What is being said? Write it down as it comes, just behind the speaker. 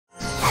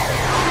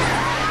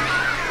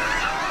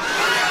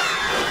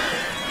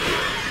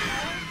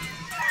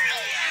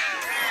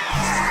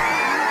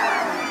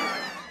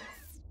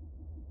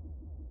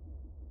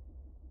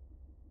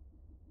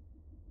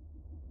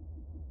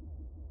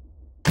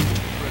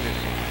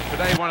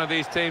Today, one of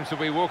these teams will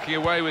be walking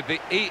away with the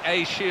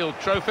EA Shield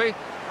trophy.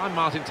 I'm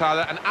Martin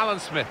Tyler, and Alan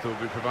Smith will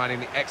be providing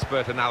the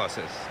expert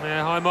analysis.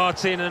 Yeah, hi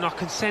Martin, and I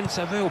can sense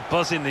a real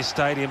buzz in this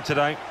stadium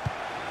today.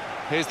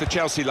 Here's the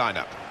Chelsea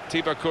lineup.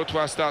 Thibaut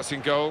Courtois starts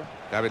in goal.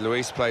 David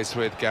Luiz plays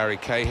with Gary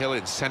Cahill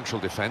in central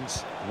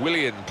defence.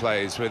 Willian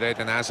plays with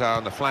Eden Hazard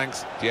on the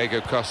flanks. Diego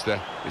Costa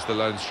is the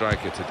lone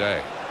striker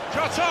today.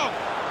 Shot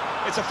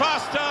on! It's a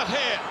fast start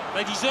here.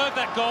 They deserved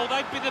that goal.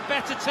 They've been the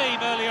better team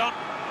early on.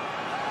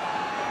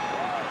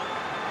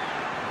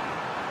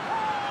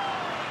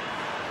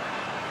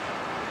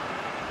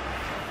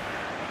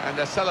 And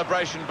a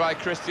celebration by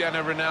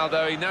Cristiano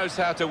Ronaldo. He knows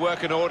how to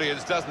work an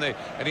audience, doesn't he?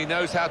 And he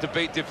knows how to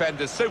beat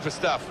defenders. Super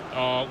stuff.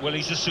 Oh, well,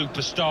 he's a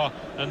superstar,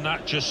 and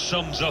that just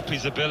sums up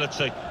his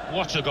ability.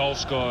 What a goal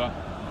scorer.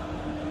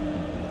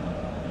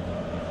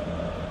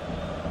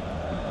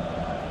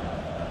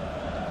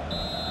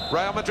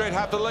 Real Madrid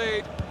have the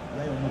lead.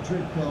 Real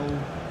Madrid goal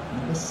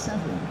number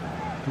 7,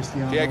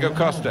 Cristiano Diego Ronaldo.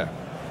 Costa.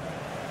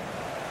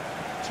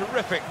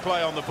 Terrific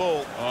play on the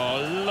ball.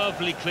 Oh,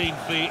 lovely clean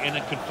feet in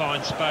a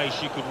confined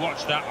space. You could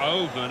watch that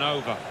over and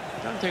over.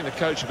 I don't think the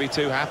coach will be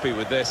too happy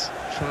with this,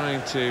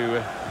 trying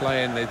to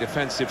play in the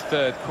defensive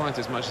third quite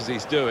as much as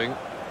he's doing.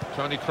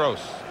 Toni Kroos.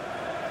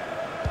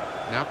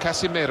 Now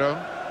Casemiro.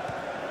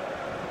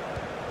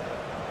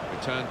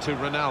 Return to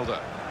Ronaldo.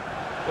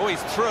 Oh,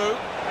 he's through,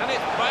 and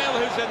it's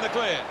Bale who's in the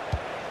clear.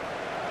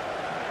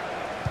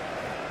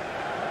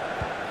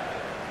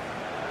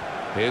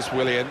 Here's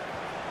Willian.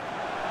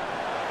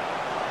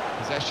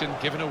 Possession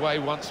given away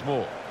once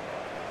more.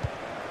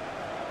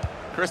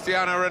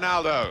 Cristiano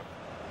Ronaldo.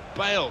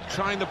 Bale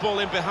trying the ball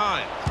in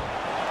behind.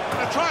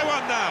 Gonna try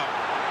one now.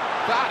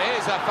 That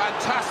is a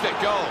fantastic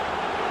goal.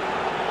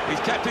 He's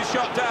kept his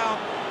shot down,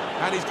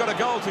 and he's got a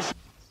goal to show.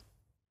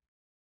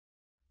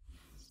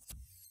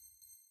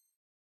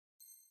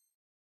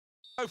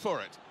 Go for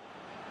it.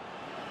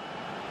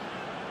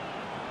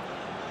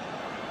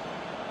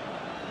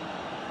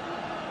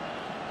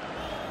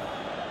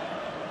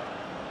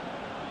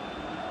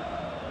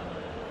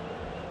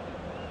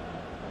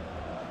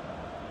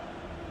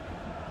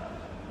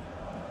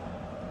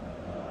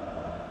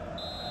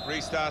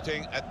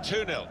 Restarting at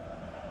 2-0. Goal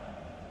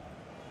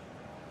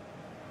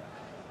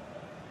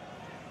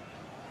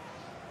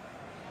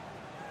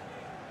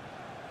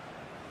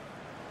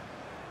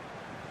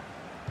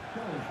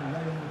for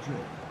Real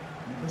Madrid,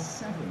 number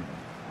 7,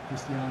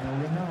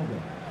 Cristiano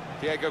Ronaldo.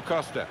 Diego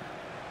Costa.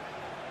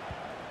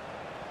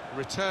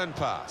 Return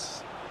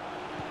pass.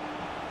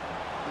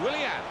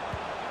 Willian.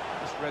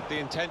 Just read the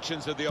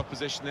intentions of the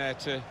opposition there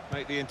to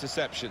make the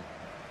interception.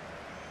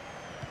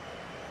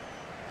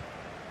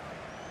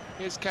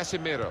 Here's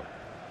Casemiro.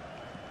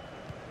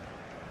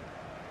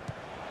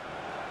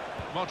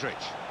 Modric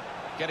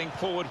getting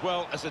forward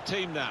well as a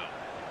team now.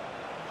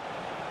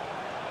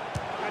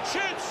 And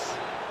shoots!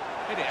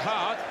 Hit it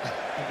hard,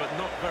 but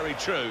not very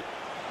true.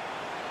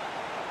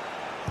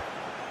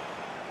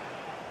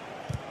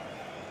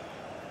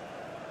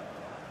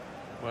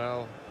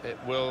 Well, it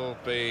will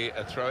be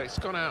a throw. It's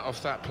gone out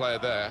off that player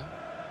there.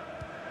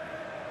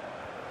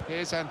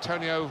 Here's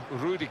Antonio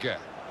Rudiger.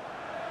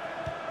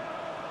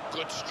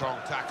 Good strong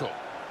tackle.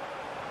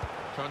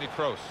 Toni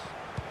Kroos.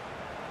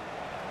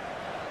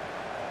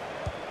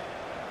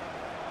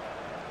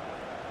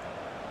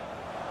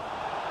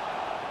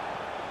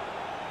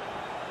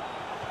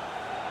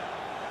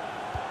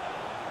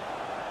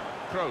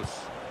 Kroos.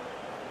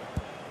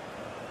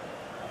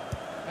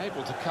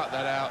 Able to cut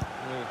that out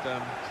with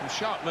some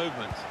sharp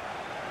movement.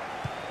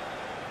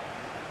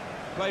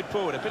 Played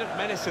forward, a bit of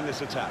menace in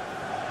this attack.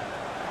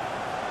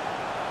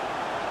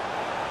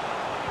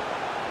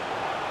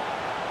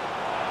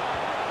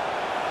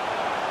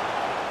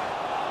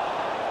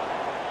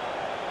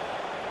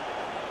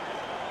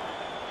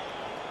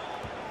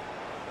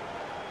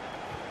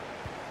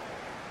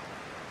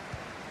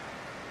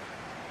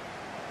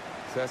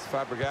 Cesc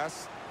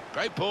Fabregas.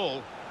 Great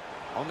ball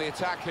on the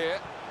attack here.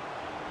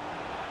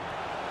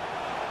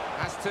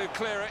 Has to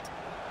clear it.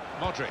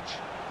 Modric.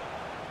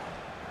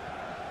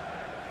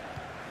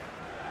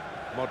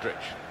 Modric.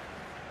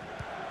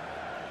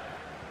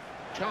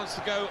 Chance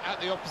to go at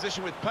the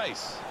opposition with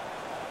pace.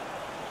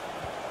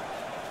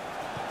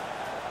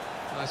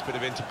 Nice bit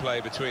of interplay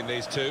between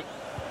these two.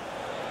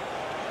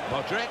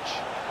 Modric.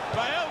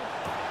 Bale,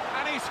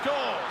 and he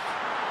scores.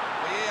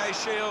 The EA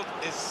Shield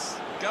is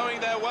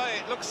going their way.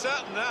 It looks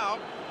certain now.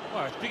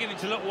 Well, it's beginning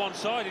to look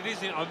one-sided,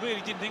 isn't it? I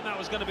really didn't think that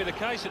was going to be the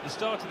case at the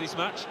start of this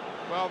match.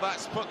 Well,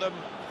 that's put them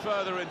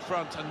further in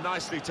front and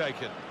nicely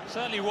taken.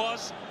 Certainly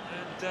was,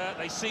 and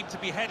they seem to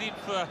be headed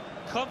for a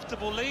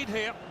comfortable lead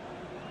here.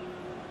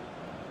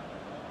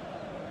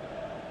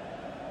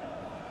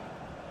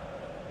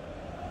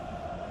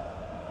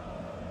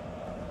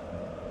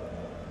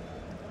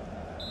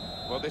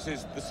 Well, this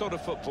is the sort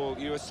of football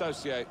you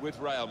associate with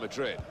Real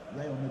Madrid.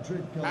 Real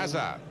Madrid goal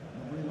Hazard.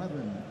 number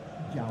 11,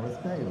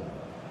 Gareth Bale.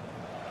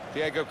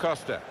 Diego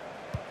Costa.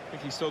 I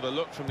think he saw the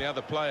look from the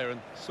other player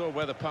and saw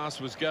where the pass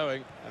was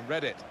going and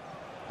read it.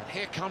 And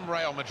here come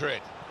Real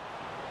Madrid.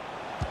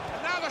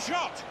 And now the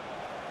shot.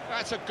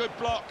 That's a good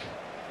block.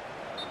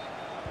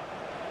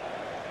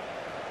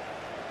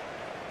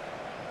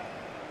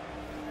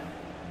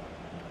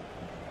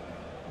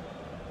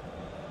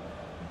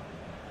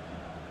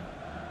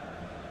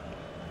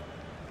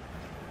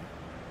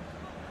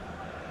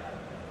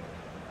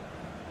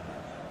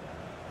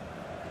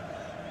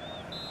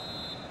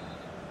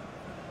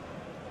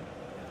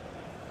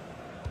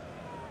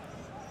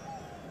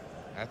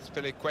 That's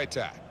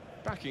Piliqueta.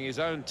 Backing his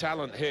own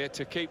talent here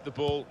to keep the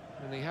ball,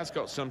 and he has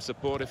got some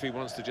support if he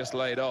wants to just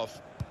lay it off.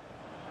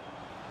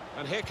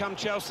 And here come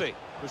Chelsea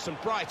with some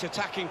bright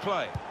attacking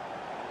play.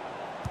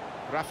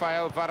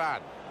 Rafael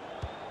Varane.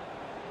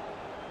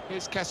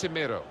 Here's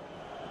Casemiro.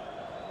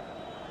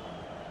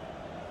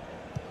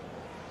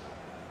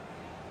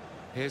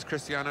 Here's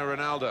Cristiano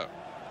Ronaldo.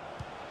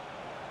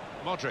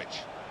 Modric.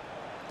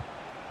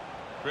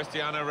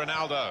 Cristiano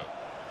Ronaldo.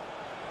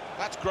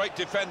 That's great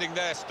defending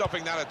there,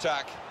 stopping that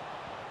attack.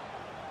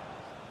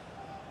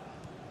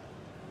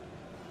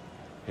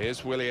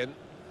 Here's Willian.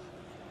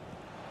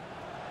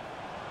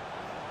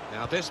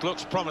 Now this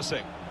looks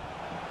promising.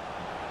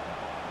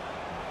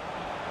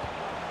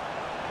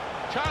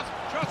 Chance,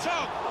 shot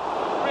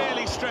on!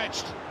 Really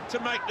stretched to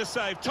make the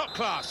save, top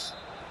class.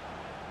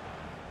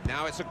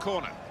 Now it's a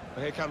corner.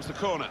 Here comes the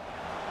corner.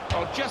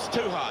 Oh, just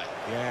too high.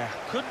 Yeah,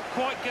 couldn't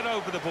quite get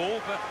over the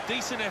ball, but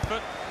decent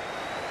effort.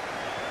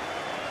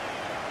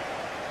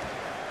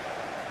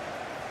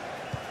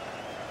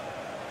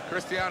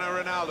 Cristiano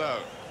Ronaldo.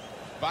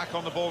 Back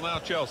on the ball now,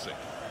 Chelsea.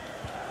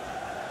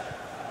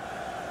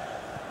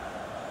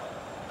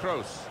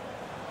 Kroos.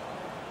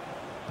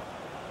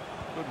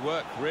 Good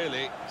work,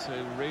 really,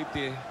 to read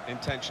the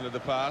intention of the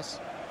pass.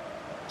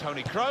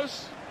 Toni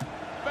Kroos.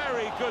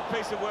 Very good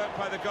piece of work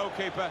by the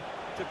goalkeeper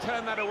to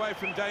turn that away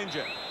from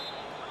danger.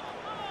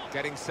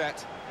 Getting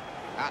set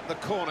at the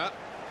corner.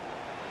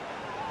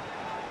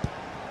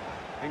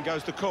 In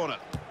goes the corner.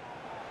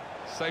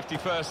 Safety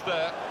first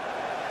there.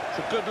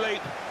 It's a good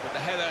leap, but the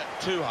header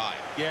too high.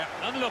 Yeah,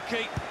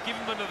 unlucky. Give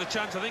him another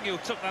chance. I think he'll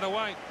tuck that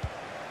away.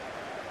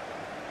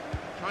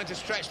 Trying to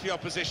stretch the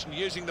opposition,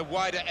 using the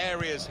wider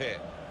areas here.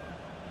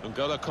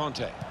 N'Golo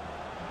Kanté.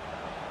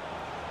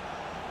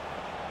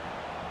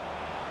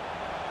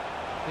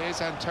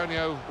 Here's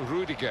Antonio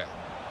Rudiger.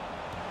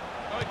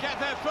 Oh, he get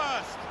there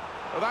first.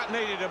 Well, that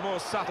needed a more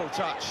subtle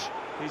touch.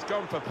 He's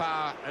gone for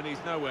power, and he's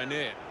nowhere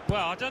near.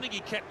 Well, I don't think he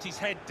kept his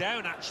head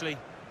down, actually.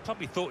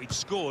 Probably thought he'd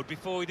scored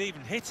before he'd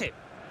even hit it.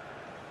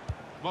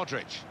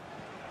 Modric.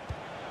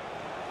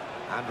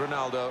 And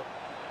Ronaldo.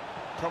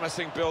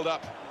 Promising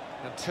build-up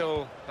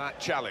until that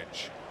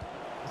challenge.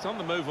 He's on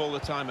the move all the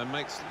time and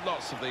makes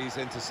lots of these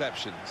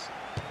interceptions.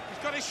 He's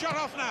got his shot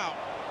off now.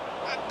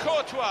 And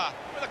Courtois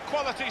with a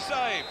quality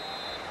save.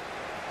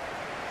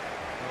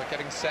 They're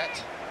getting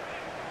set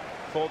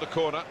for the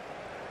corner.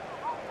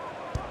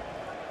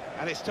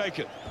 And it's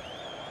taken.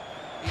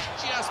 He's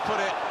just put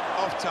it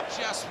off top,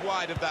 just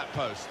wide of that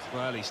post.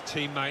 Well, his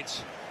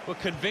teammates were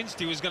convinced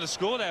he was going to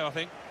score there, I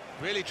think.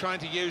 Really trying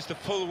to use the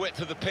full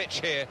width of the pitch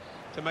here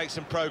to make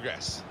some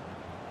progress.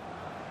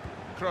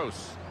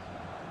 Kroos.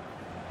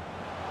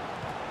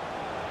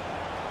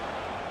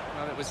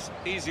 Well, it was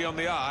easy on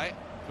the eye,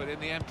 but in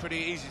the end pretty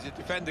easy to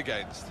defend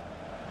against.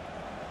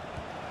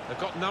 They've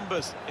got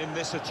numbers in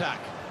this attack,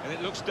 and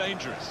it looks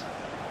dangerous.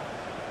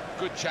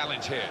 Good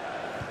challenge here.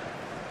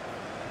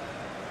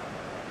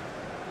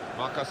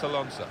 Marcos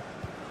Alonso.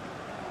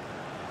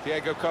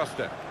 Diego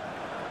Costa.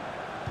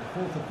 The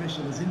fourth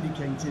official has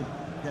indicated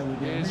there will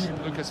be a Here's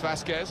minimum Lucas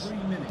Vazquez. 3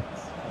 minutes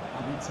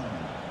of added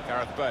time.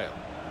 Gareth Bale.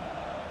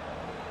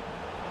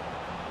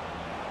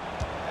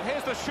 And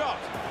here's the shot,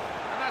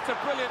 and that's a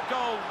brilliant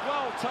goal,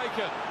 well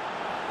taken.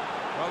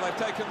 Well, they've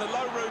taken the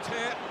low route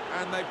here,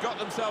 and they've got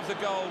themselves a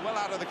goal well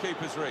out of the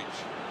keeper's reach.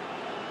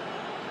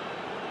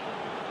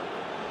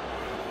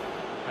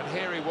 And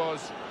here he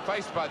was,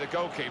 faced by the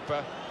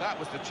goalkeeper. That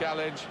was the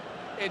challenge.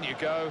 In you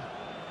go.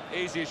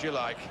 Easy as you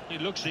like.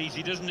 It looks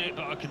easy, doesn't it?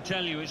 But I can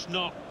tell you it's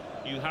not.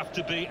 You have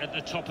to be at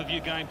the top of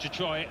your game to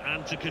try it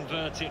and to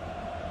convert it.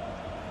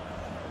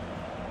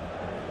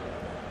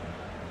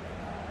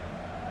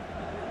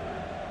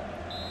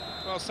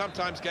 Well,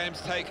 sometimes games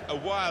take a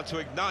while to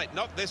ignite.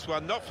 Not this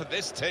one, not for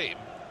this team.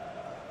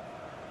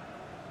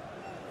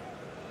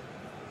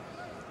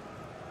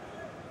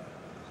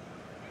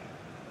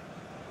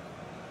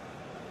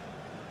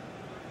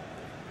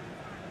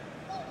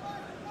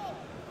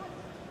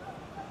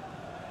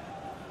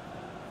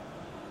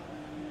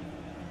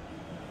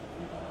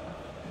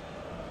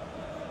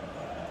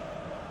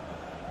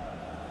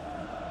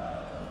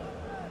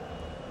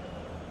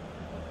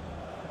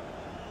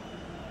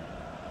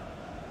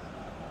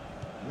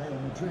 Real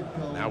Madrid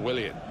goal. Now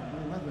Willian.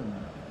 Number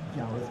 11,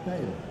 Gareth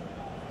Bale.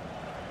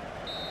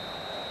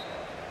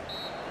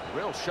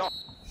 Real shot.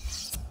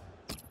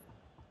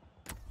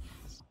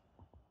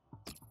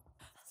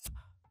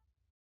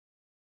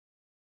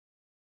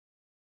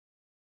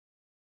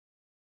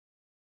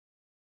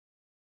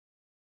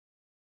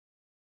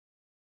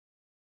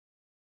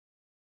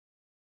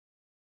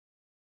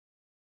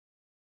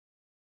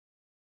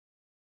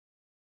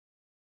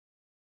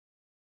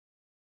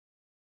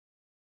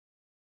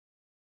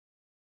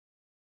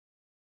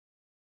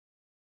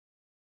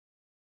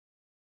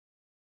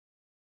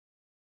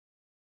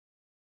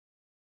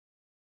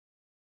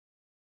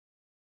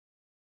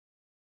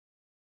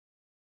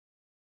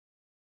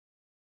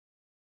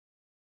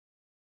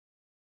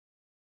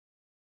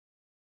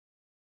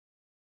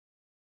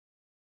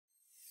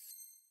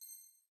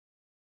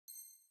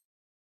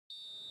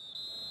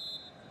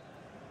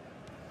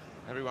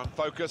 Everyone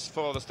focused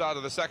for the start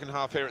of the second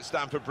half here at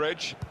Stamford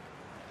Bridge.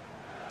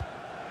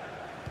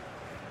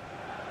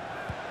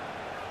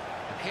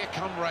 And here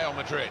come Real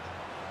Madrid.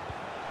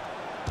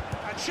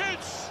 And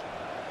shoots!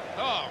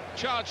 Oh,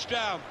 charged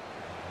down.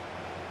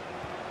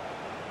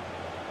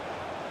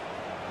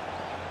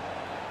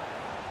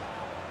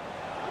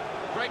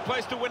 Great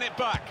place to win it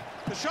back.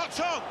 The shot's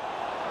on!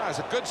 That's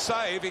a good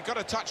save, he got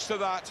a touch to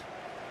that.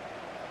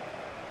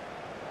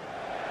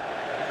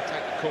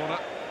 Take the corner.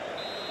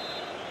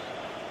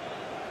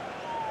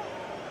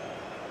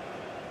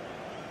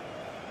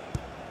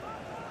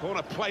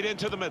 Corner played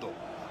into the middle.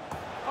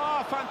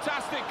 Oh,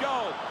 fantastic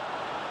goal.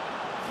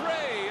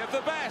 3 of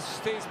the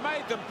best, he's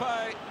made them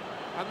pay,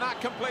 and that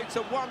completes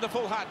a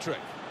wonderful hat-trick.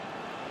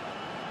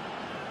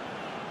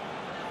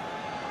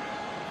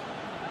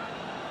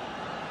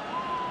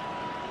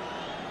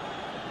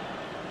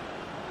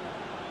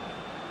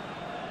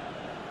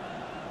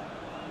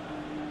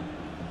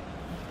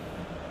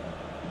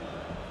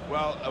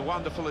 Well, a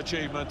wonderful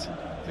achievement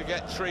to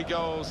get 3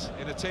 goals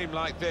in a team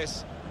like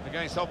this,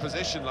 against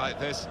opposition like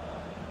this.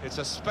 It's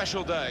a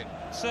special day.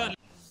 Certainly.